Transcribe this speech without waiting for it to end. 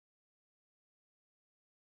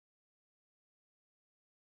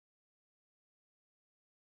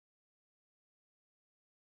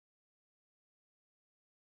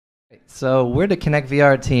So we're the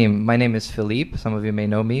KinectVR team. My name is Philippe. Some of you may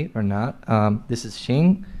know me or not. This is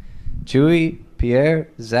Xing, Julie, Pierre,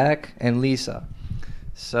 Zach, and Lisa.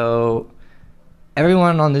 So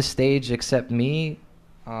everyone on this stage except me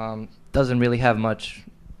doesn't really have much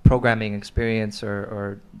programming experience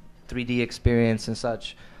or 3D experience and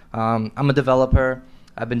such. I'm a developer.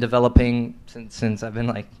 I've been developing since I've been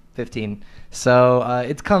like 15. So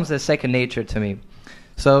it comes as second nature to me.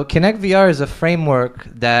 So KinectVR is a framework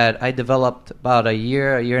that I developed about a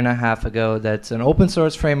year and a half ago. That's an open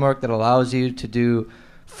source framework that allows you to do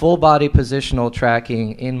full body positional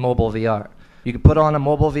tracking in mobile VR. You could put on a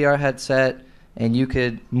mobile VR headset and you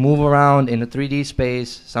could move around in a 3D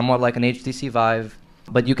space, somewhat like an HTC Vive,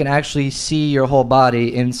 but you can actually see your whole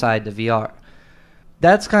body inside the VR.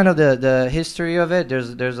 That's kind of the history of it. There's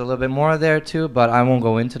a little bit more there too, but I won't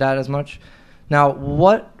go into that as much. Now,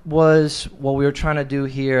 what we were trying to do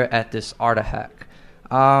here at this Artahack?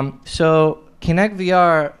 So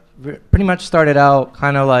KinectVR pretty much started out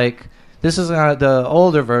kind of like, this is the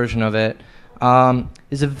older version of it,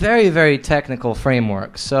 is a very, very technical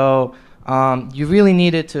framework. So you really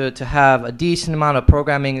needed to have a decent amount of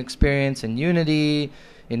programming experience in Unity,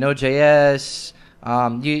 in Node.js.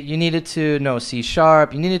 You needed to know C#. You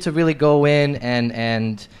needed to really go in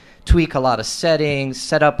and tweak a lot of settings,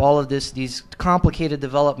 set up all of these complicated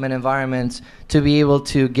development environments to be able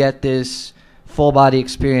to get this full body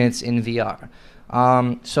experience in VR.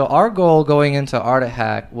 So our goal going into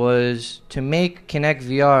Artahack was to make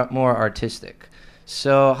KinectVR more artistic.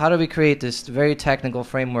 So how do we create this very technical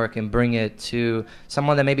framework and bring it to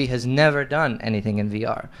someone that maybe has never done anything in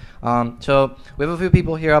VR? So we have a few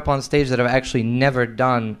people here up on stage that have actually never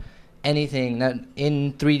done anything that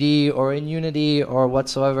in 3D or in Unity or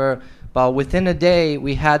whatsoever, but within a day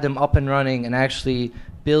we had them up and running and actually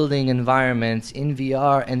building environments in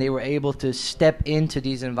VR, and they were able to step into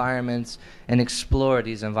these environments and explore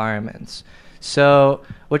these environments. So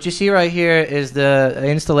what you see right here is the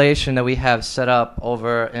installation that we have set up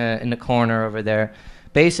over in the corner over there.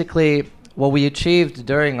 Basically, what we achieved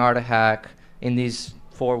during Artahack in these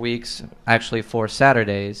 4 weeks, actually 4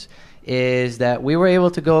 Saturdays, is that we were able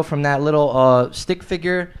to go from that little stick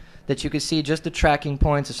figure that you could see just the tracking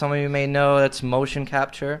points. As some of you may know, that's motion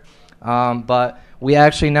capture. But we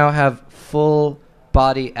actually now have full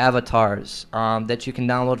body avatars that you can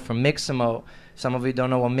download from Mixamo. Some of you don't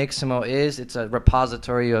know what Mixamo is. It's a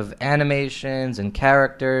repository of animations and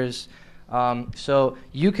characters. So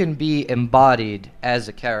you can be embodied as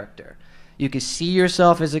a character. You can see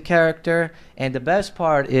yourself as a character, and the best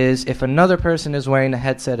part is if another person is wearing a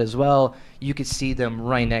headset as well, you can see them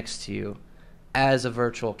right next to you as a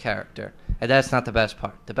virtual character. And that's not the best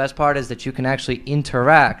part. The best part is that you can actually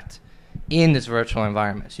interact in this virtual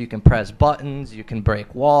environment. So you can press buttons, you can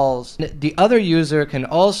break walls. The other user can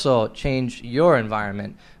also change your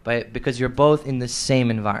environment because you're both in the same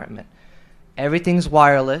environment. Everything's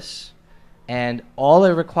wireless, and all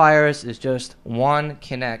it requires is just one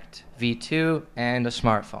Kinect V2 and a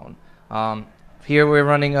smartphone. Here we're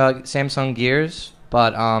running Samsung Gears,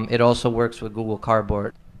 but it also works with Google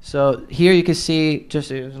Cardboard. So here you can see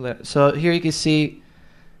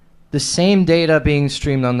the same data being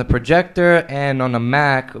streamed on the projector and on a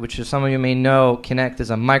Mac, which is, some of you may know, Kinect is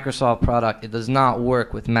a Microsoft product. It does not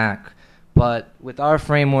work with Mac. But with our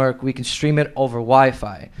framework, we can stream it over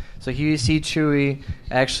Wi-Fi. So here you see Chewy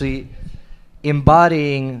actually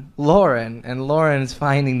embodying Lauren, and Lauren's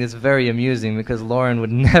finding this very amusing because Lauren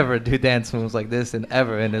would never do dance moves like this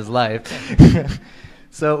ever in his life.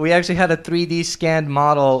 So we actually had a 3D scanned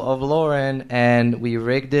model of Lauren, and we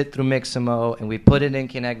rigged it through Mixamo, and we put it in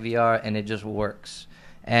KinectVR, and it just works.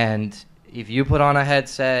 And if you put on a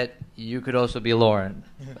headset, you could also be Lauren,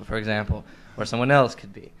 for example, or someone else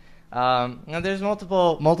could be. Now there's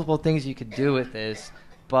multiple things you could do with this,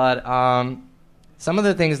 but some of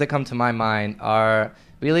the things that come to my mind are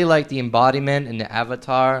really like the embodiment and the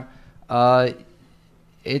avatar.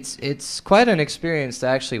 It's quite an experience to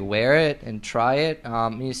actually wear it and try it.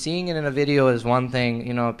 Seeing it in a video is one thing.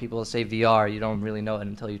 You know, people say VR, you don't really know it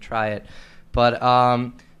until you try it. But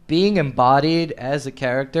being embodied as a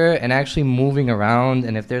character and actually moving around,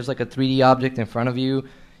 and if there's like a 3D object in front of you,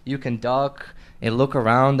 you can duck and look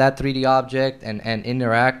around that 3D object and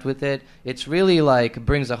interact with it. It's really like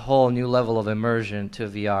brings a whole new level of immersion to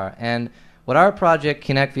VR. And what our project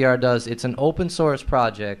KinectVR does, it's an open source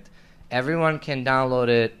project. Everyone can download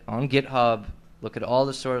it on GitHub, look at all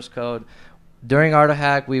the source code. During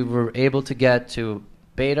Artahack, we were able to get to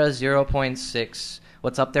beta 0.6.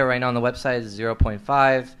 What's up there right now on the website is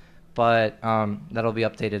 0.5, but that'll be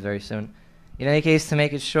updated very soon. In any case, to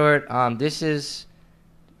make it short, this is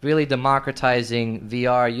really democratizing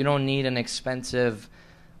VR. You don't need an expensive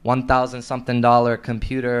 $1,000-something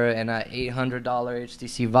computer and a $800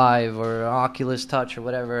 HTC Vive or Oculus Touch or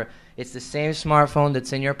whatever. It's the same smartphone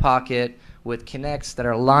that's in your pocket with Kinects that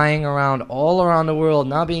are lying around all around the world,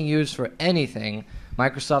 not being used for anything.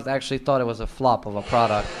 Microsoft actually thought it was a flop of a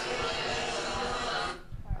product.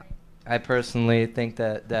 I personally think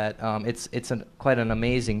that it's quite an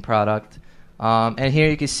amazing product. And here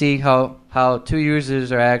you can see how two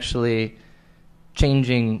users are actually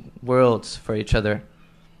changing worlds for each other.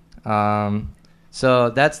 So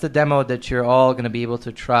that's the demo that you're all going to be able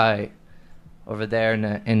to try over there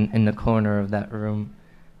in the corner of that room.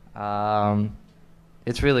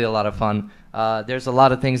 It's really a lot of fun. There's a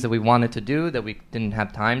lot of things that we wanted to do that we didn't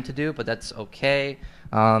have time to do, but that's okay.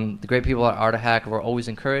 The great people at Artahack were always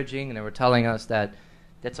encouraging, and they were telling us that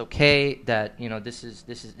that's okay, that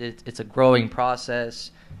it's a growing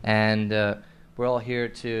process, and we're all here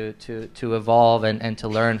to evolve and to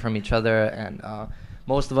learn from each other. And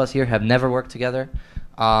most of us here have never worked together,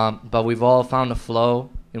 but we've all found a flow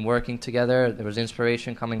in working together. There was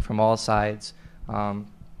inspiration coming from all sides.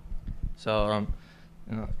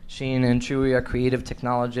 Sheen and Chewy are creative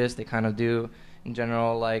technologists. They kind of do, in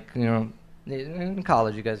general, in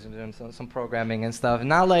college, you guys are doing some programming and stuff. And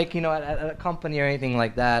not like, at a company or anything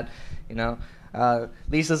like that,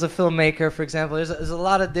 Lisa's a filmmaker, for example. There's a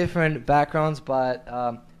lot of different backgrounds, but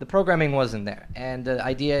the programming wasn't there. And the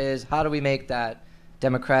idea is, how do we make that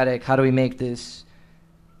democratic? How do we make this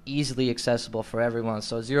easily accessible for everyone?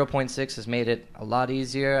 So 0.6 has made it a lot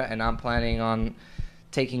easier, and I'm planning on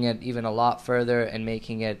taking it even a lot further and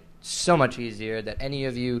making it so much easier that any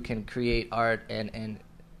of you can create art and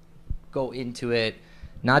go into it,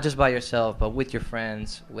 not just by yourself, but with your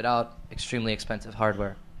friends, without extremely expensive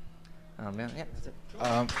hardware. That's it.